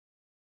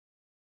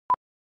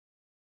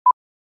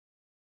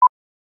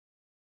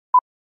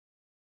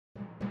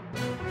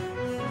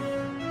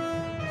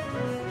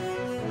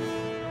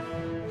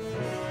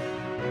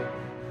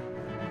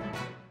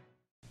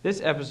This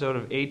episode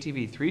of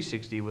ATV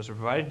 360 was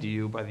provided to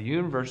you by the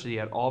University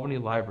at Albany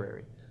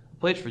Library, a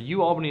place for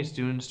you Albany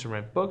students to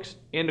rent books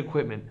and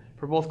equipment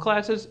for both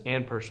classes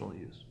and personal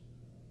use.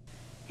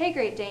 Hey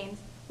Great Danes,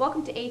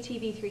 welcome to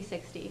ATV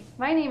 360.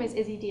 My name is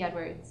Izzy D.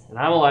 Edwards. And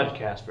I'm Elijah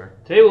Casper.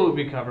 Today we'll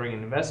be covering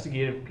an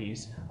investigative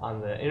piece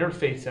on the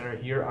Interfaith Center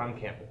here on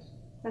campus.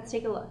 Let's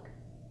take a look.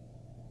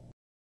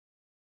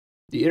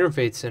 The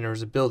Interfaith Center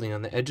is a building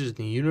on the edges of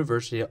the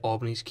University at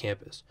Albany's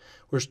campus,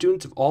 where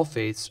students of all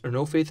faiths or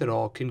no faith at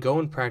all can go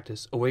and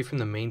practice away from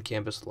the main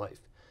campus life.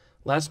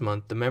 Last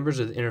month, the members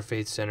of the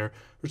Interfaith Center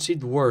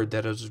received word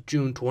that as of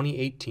June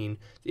 2018,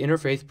 the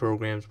interfaith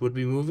programs would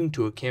be moving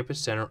to a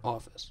campus center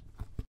office.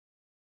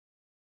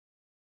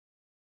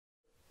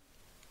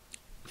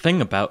 Thing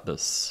about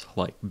this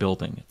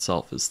building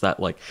itself is that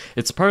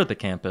it's part of the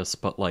campus,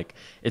 but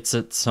it's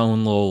its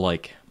own little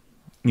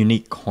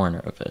unique corner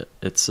of it.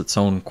 It's its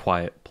own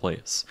quiet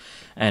place,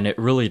 and it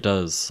really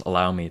does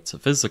allow me to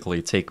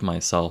physically take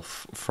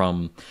myself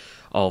from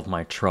all of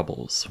my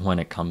troubles when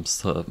it comes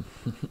to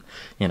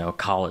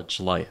college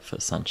life,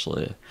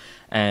 essentially.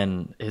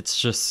 And it's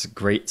just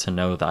great to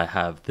know that I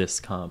have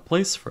this kind of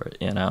place for it,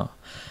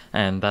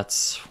 and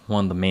that's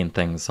one of the main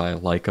things I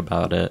like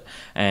about it.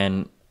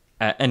 And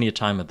at any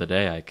time of the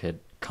day I could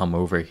come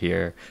over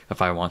here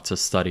if I want to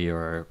study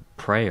or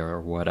pray or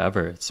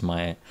whatever. It's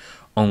my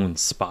own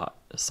spot,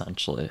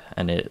 essentially,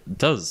 and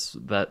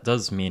that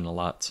does mean a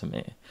lot to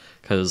me,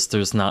 because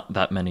there's not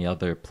that many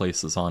other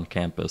places on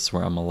campus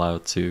where I'm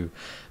allowed to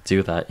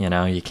do that.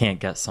 You can't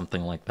get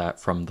something like that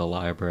from the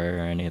library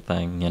or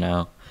anything,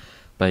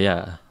 but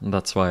yeah,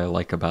 that's what I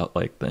like about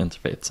the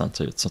Interfaith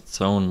Center. It's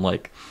its own I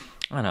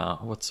don't know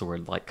what's the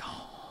word,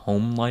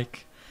 home,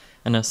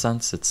 in a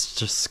sense. It's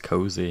just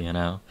cozy,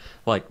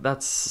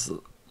 that's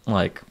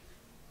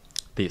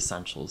the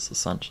essentials,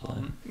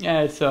 essentially.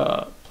 Yeah, it's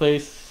a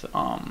place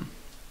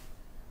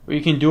where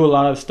you can do a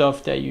lot of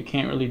stuff that you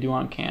can't really do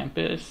on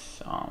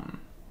campus.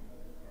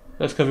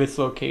 That's because of its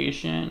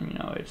location.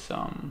 It's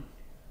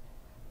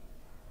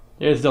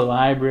there's the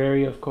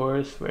library, of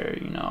course, where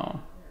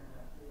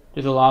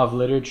there's a lot of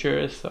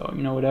literature. So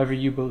whatever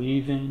you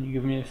believe in,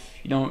 even if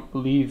you don't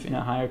believe in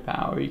a higher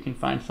power, you can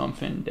find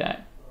something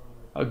that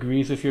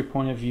agrees with your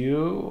point of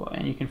view,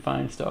 and you can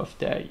find stuff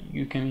that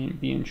you can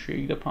be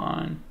intrigued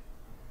upon.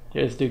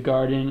 There's the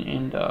garden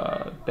in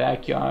the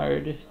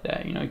backyard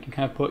that you can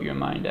kind of put your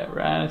mind at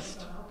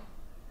rest.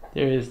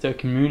 There's the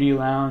community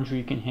lounge where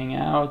you can hang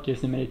out.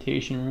 There's the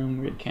meditation room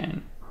where you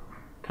can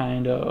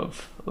kind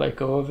of let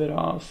go of it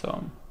all.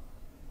 So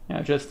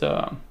just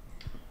a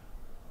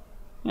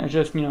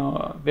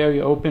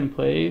very open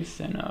place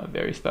and a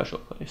very special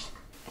place.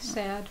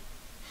 Sad.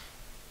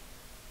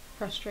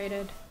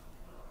 Frustrated.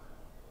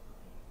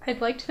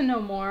 I'd like to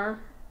know more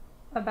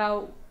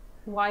about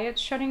why it's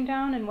shutting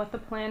down and what the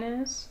plan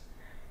is.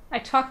 I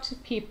talk to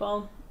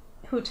people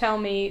who tell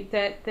me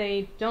that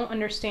they don't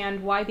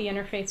understand why the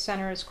Interfaith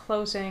Center is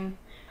closing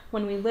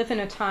when we live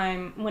in a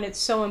time when it's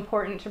so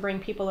important to bring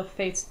people of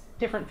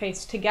different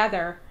faiths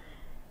together,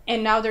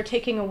 and now they're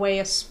taking away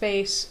a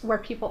space where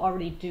people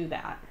already do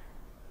that.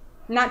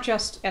 Not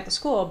just at the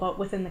school, but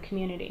within the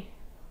community.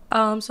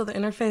 So the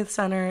Interfaith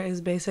Center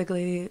is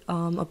basically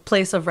a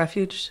place of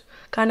refuge,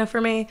 kind of,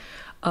 for me.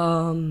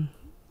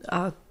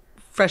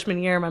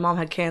 Freshman year, my mom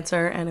had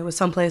cancer, and it was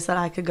someplace that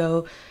I could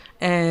go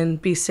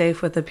and be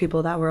safe with the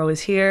people that were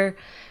always here.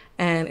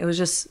 And it was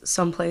just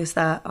someplace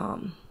that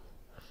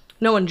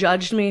no one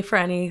judged me for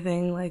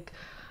anything, like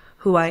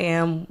who I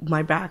am,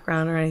 my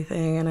background or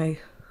anything. And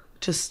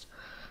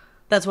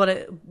that's what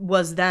it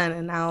was then.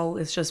 And now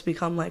it's just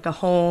become like a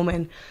home,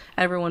 and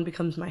everyone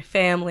becomes my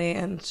family.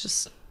 And it's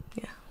just,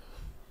 yeah.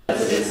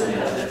 As it is in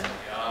heaven,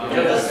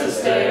 give us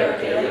this day our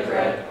daily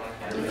bread,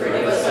 and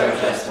forgive us our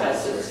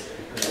trespasses,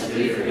 as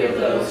we forgive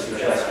those who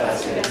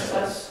trespass against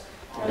us.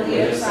 And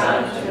lead us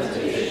not into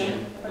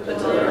temptation, but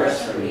deliver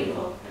us from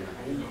evil.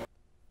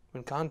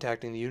 When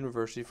contacting the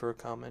university for a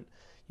comment,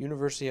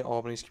 University at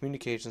Albany's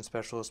communications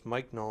specialist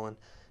Mike Nolan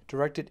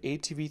directed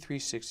ATV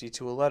 360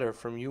 to a letter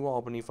from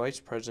UAlbany Vice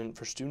President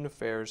for Student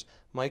Affairs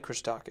Mike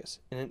Christakis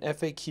in an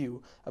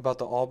FAQ about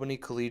the Albany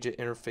Collegiate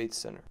Interfaith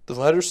Center. The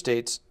letter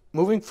states,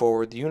 "Moving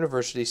forward, the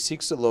university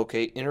seeks to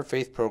locate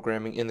interfaith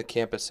programming in the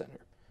campus center.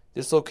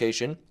 This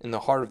location, in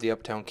the heart of the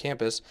uptown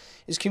campus,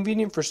 is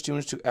convenient for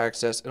students to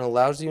access and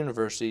allows the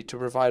university to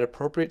provide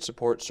appropriate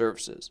support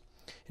services.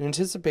 In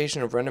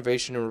anticipation of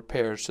renovation and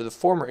repairs to the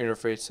former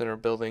Interfaith Center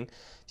building,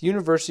 the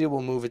university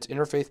will move its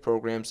interfaith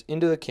programs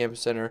into the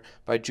campus center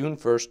by June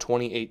 1st,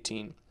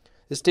 2018.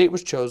 This date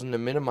was chosen to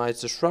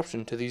minimize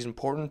disruption to these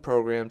important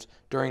programs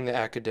during the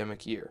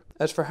academic year."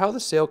 As for how the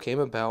sale came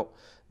about,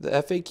 the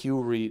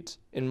FAQ reads,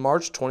 "In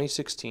March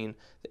 2016,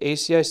 the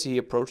ACIC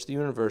approached the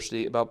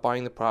university about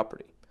buying the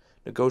property.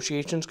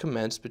 Negotiations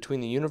commenced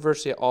between the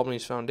University at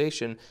Albany's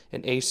Foundation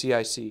and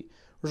ACIC,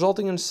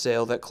 resulting in a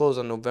sale that closed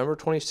on November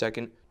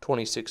 22,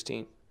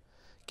 2016.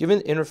 Given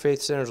the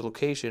Interfaith Center's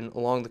location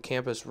along the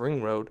campus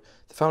ring road,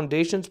 the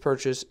Foundation's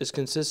purchase is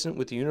consistent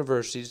with the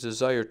university's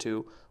desire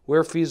to,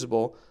 where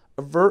feasible,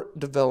 avert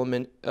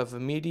development of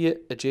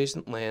immediate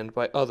adjacent land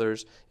by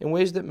others in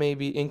ways that may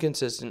be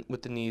inconsistent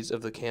with the needs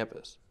of the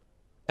campus.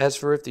 As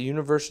for if the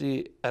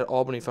University at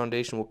Albany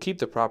Foundation will keep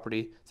the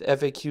property, the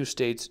FAQ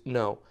states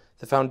no.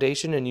 The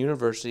Foundation and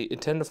University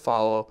intend to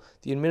follow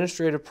the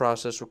administrative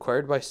process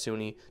required by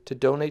SUNY to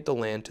donate the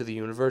land to the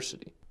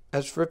University.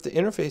 As for if the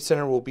Interfaith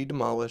Center will be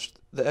demolished,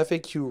 the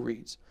FAQ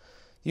reads,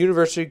 the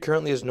University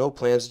currently has no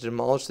plans to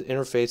demolish the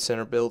Interfaith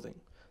Center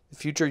building. The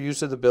future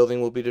use of the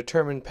building will be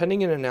determined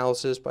pending an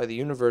analysis by the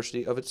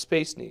University of its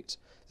space needs.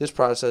 This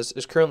process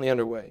is currently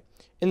underway.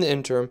 In the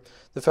interim,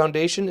 the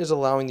Foundation is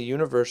allowing the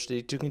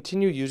University to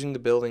continue using the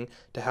building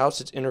to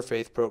house its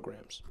interfaith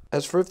programs.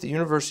 As for if the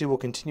University will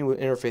continue with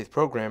interfaith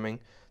programming,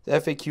 the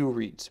FAQ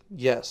reads,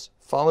 yes.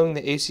 Following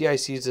the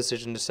ACIC's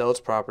decision to sell its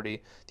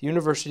property, the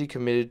University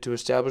committed to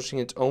establishing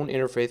its own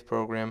interfaith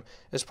program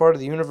as part of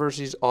the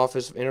University's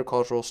Office of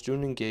Intercultural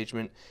Student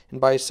Engagement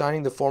and by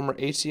assigning the former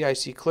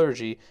ACIC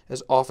clergy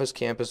as office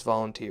campus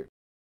volunteers.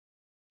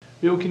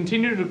 We will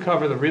continue to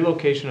cover the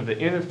relocation of the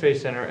Interfaith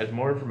Center as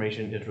more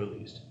information is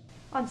released.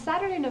 On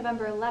Saturday,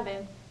 November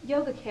 11th,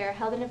 Yoga Care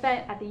held an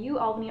event at the U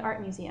Albany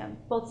Art Museum.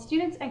 Both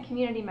students and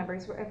community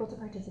members were able to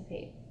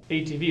participate.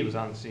 ATV was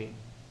on the scene.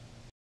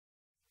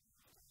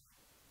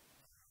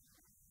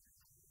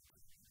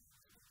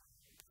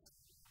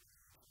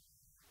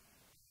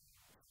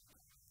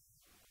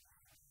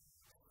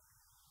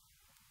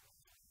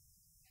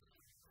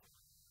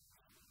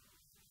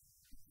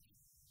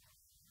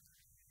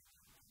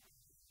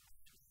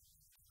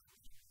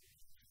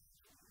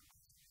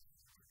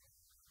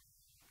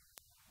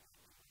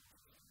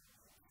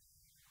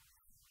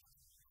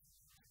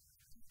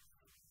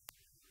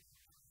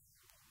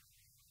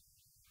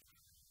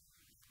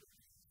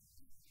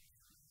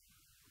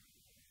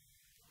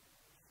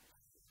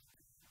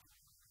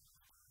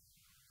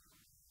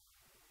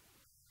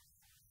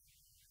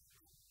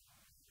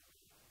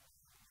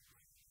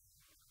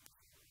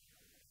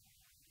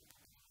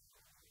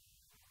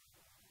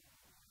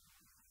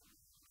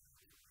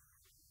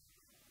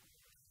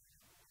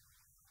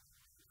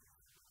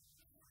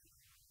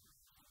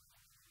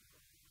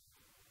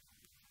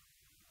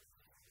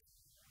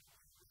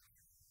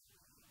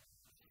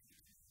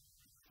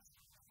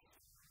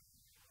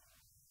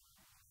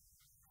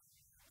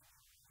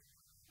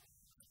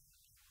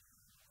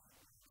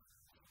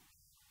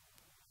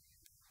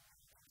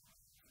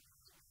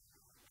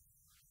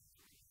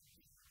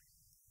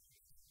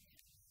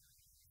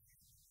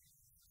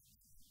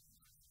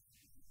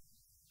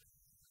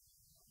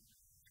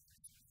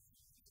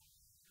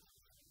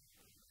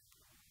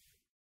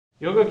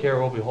 Yoga Care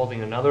will be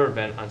holding another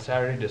event on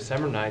Saturday,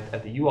 December 9th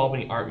at the U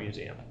Albany Art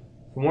Museum.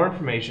 For more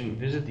information,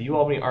 visit the U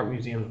Albany Art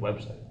Museum's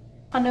website.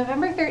 On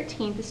November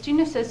 13th, the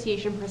Student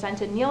Association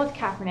presented Kneel with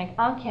Kaepernick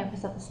on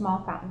campus at the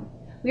Small Fountain.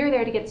 We were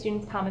there to get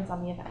students' comments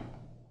on the event.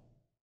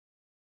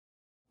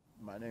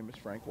 My name is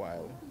Frank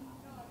Wiley.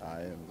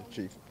 I am the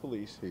chief of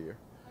police here,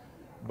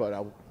 but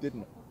I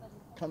didn't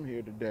come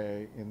here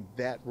today in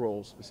that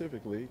role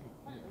specifically.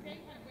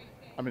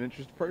 I'm an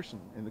interested person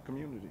in the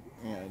community,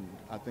 and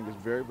I think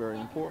it's very, very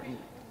important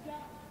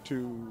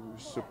to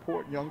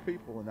support young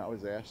people, and I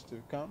was asked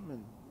to come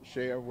and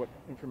share what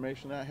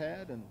information I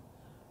had, and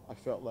I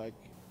felt like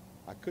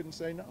I couldn't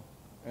say no,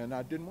 and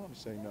I didn't want to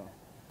say no.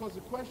 Because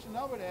the question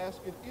I would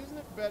ask is, isn't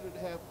it better to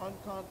have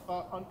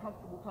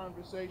uncomfortable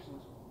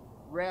conversations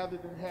rather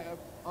than have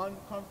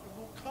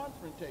uncomfortable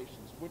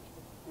confrontations, which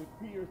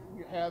we're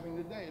having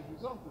today as a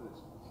result of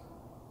this?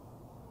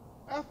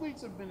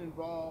 Athletes have been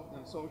involved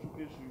in social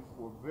issues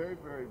for a very,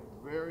 very,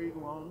 very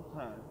long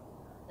time.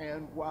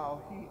 And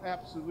while he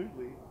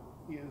absolutely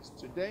is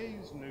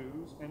today's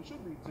news and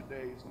should be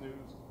today's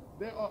news,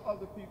 there are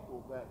other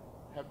people that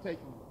have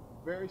taken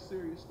a very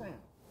serious stand.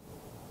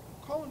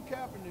 Colin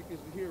Kaepernick is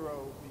a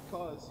hero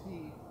because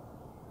he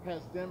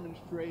has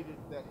demonstrated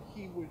that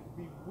he would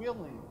be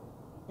willing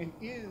and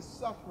is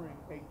suffering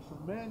a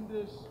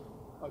tremendous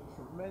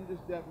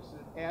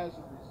deficit as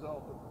a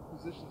result of the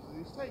positions that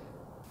he's taken.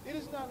 It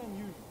is not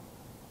unusual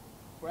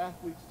for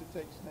athletes to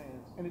take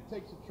stands, and it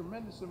takes a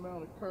tremendous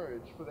amount of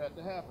courage for that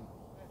to happen.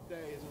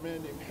 That day is a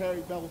man named Harry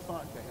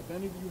Belafonte. Have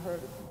any of you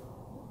heard of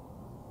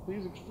him?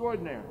 He's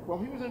extraordinary. Well,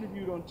 he was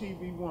interviewed on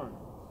TV One,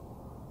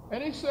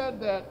 and he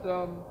said that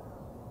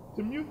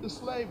to mute the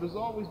slave has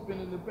always been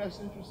in the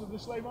best interest of the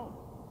slave owner.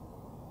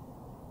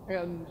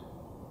 And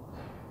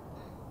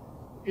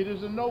it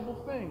is a noble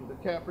thing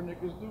that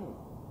Kaepernick is doing.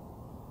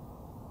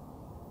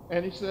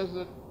 And he says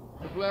that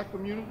the black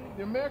community,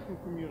 the American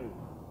community,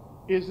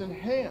 is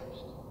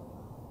enhanced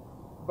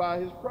by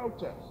his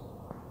protest.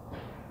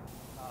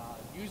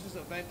 Use this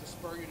event to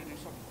spur you to do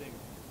something bigger.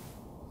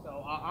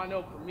 So I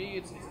know for me,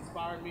 it's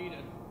inspired me to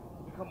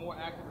become more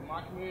active in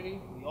my community,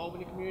 the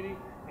Albany community,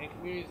 and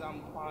communities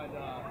I'm find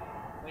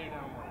later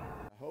down the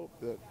line. I hope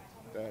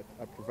that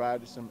I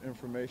provided some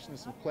information and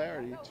some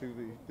clarity to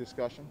the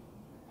discussion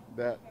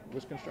that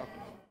was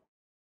constructive.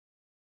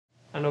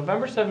 On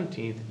November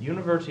 17th,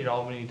 University at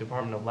Albany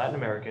Department of Latin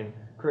American,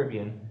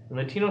 Caribbean, and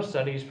Latino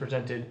Studies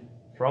presented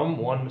From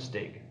One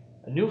Mistake,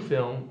 a new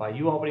film by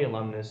U Albany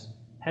alumnus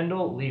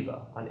Hendel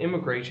Leva on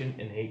immigration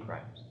and hate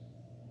crimes.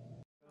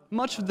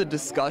 Much of the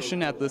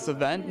discussion at this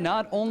event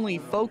not only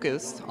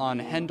focused on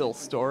Hendel's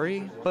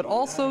story, but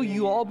also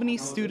UAlbany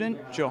student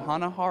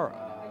Johanna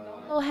Hara.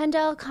 Well,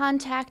 Hendel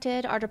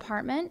contacted our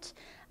department,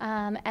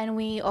 and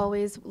we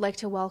always like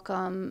to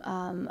welcome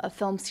a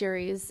film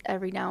series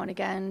every now and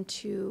again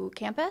to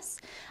campus.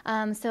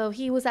 So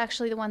he was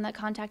actually the one that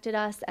contacted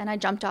us, and I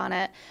jumped on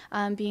it.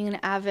 Being an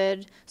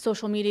avid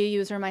social media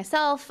user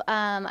myself,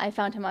 I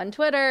found him on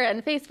Twitter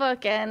and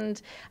Facebook,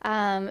 and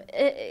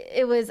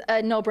it was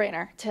a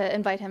no-brainer to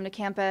invite him to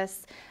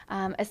campus,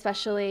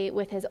 especially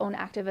with his own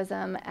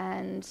activism.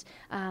 And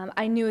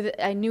I knew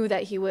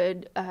that he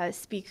would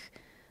speak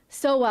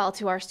so well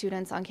to our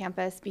students on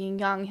campus, being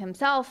young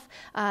himself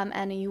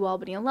and a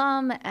UAlbany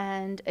alum,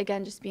 and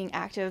again just being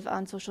active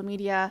on social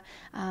media.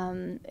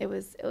 It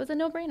was a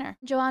no-brainer.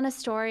 Joanna's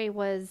story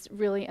was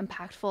really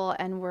impactful,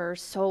 and we're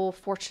so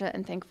fortunate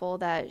and thankful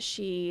that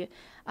she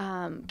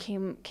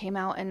came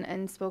out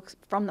and spoke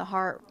from the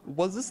heart.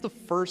 Was this the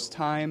first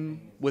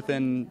time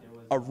within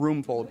a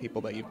room full of people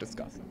that you've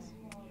discussed this?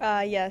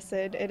 Yes,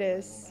 it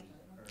is.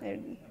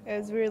 It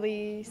was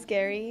really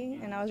scary,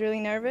 and I was really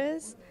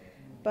nervous.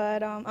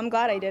 But I'm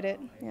glad I did it.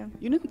 Yeah.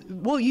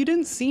 You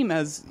didn't seem,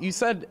 as you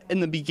said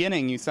in the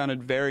beginning, you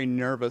sounded very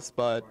nervous,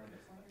 but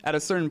at a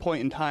certain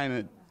point in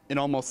time, it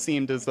almost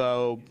seemed as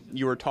though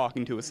you were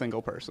talking to a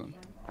single person.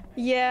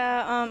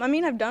 Yeah, I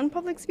mean, I've done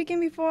public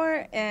speaking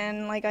before,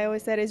 and like I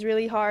always said, it's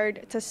really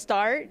hard to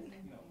start,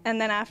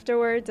 and then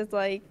afterwards, it's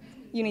like,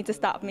 you need to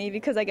stop me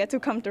because I get too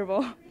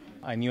comfortable.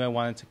 I knew I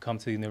wanted to come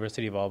to the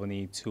University of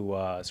Albany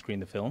to screen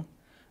the film.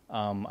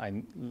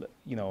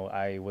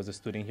 I was a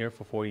student here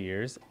for 4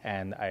 years,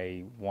 and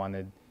I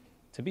wanted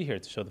to be here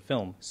to show the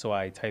film. So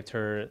I typed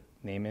her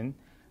name in,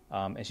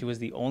 and she was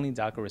the only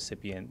DACA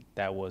recipient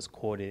that was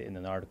quoted in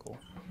an article.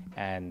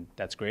 And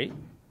that's great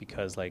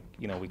because,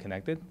 we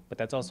connected. But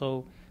that's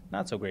also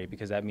not so great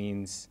because that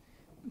means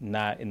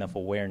not enough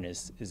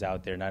awareness is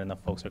out there. Not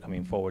enough folks are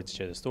coming forward to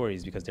share the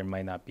stories because there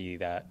might not be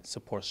that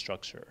support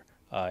structure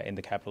in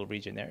the capital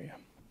region area.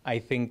 I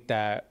think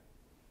that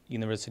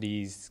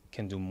universities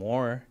can do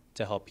more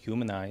to help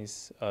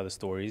humanize the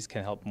stories,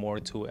 can help more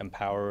to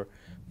empower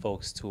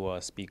folks to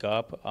speak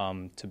up,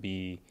 to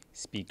be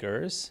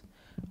speakers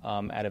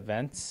at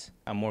events.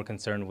 I'm more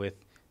concerned with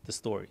the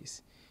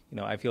stories.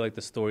 I feel like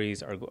the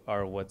stories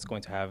are what's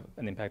going to have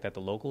an impact at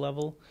the local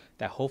level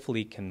that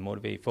hopefully can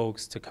motivate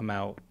folks to come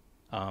out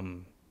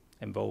and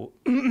vote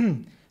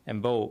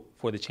and vote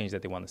for the change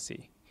that they want to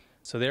see.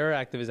 So there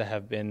are activists that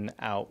have been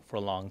out for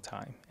a long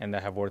time and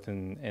that have worked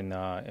in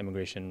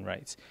immigration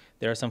rights.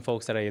 There are some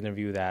folks that I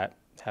interview that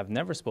have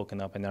never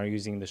spoken up and are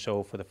using the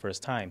show for the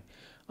first time.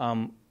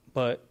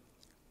 But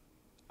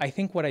I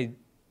think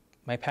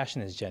my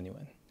passion is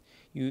genuine.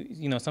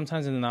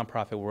 Sometimes in the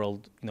nonprofit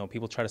world,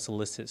 people try to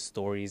solicit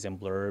stories and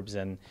blurbs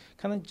and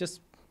kind of just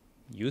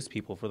use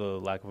people, for the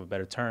lack of a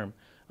better term.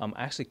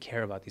 I actually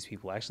care about these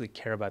people. I actually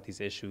care about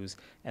these issues.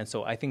 And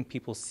so I think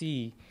people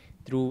see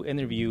through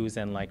interviews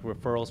and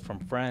referrals from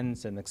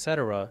friends and et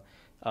cetera,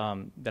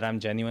 that I'm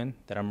genuine,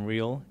 that I'm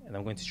real, and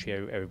I'm going to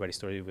share everybody's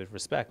story with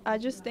respect. I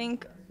just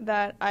think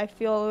that I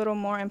feel a little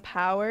more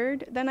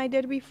empowered than I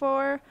did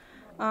before.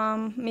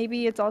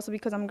 Maybe it's also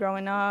because I'm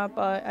growing up.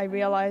 I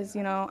realize,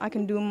 I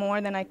can do more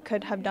than I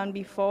could have done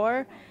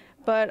before.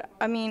 But,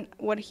 I mean,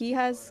 what he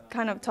has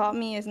kind of taught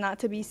me is not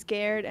to be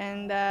scared,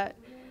 and that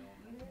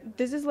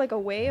this is a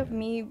way of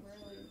me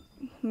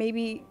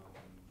maybe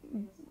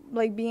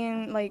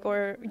being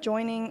or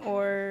joining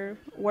or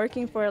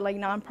working for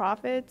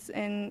nonprofits,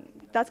 and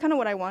that's kind of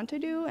what I want to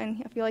do,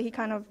 and I feel like he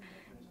kind of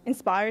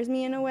inspires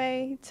me in a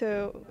way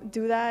to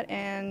do that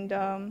and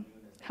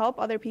help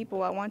other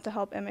people. I want to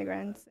help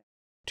immigrants.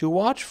 To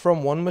watch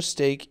From One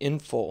Mistake in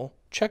full,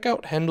 check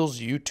out Hendel's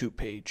YouTube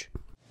page.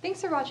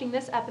 Thanks for watching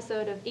this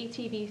episode of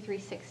ATV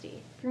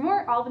 360. For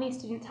more Albany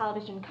student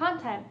television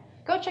content,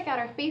 go check out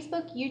our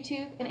Facebook,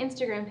 YouTube, and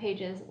Instagram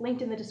pages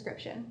linked in the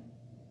description.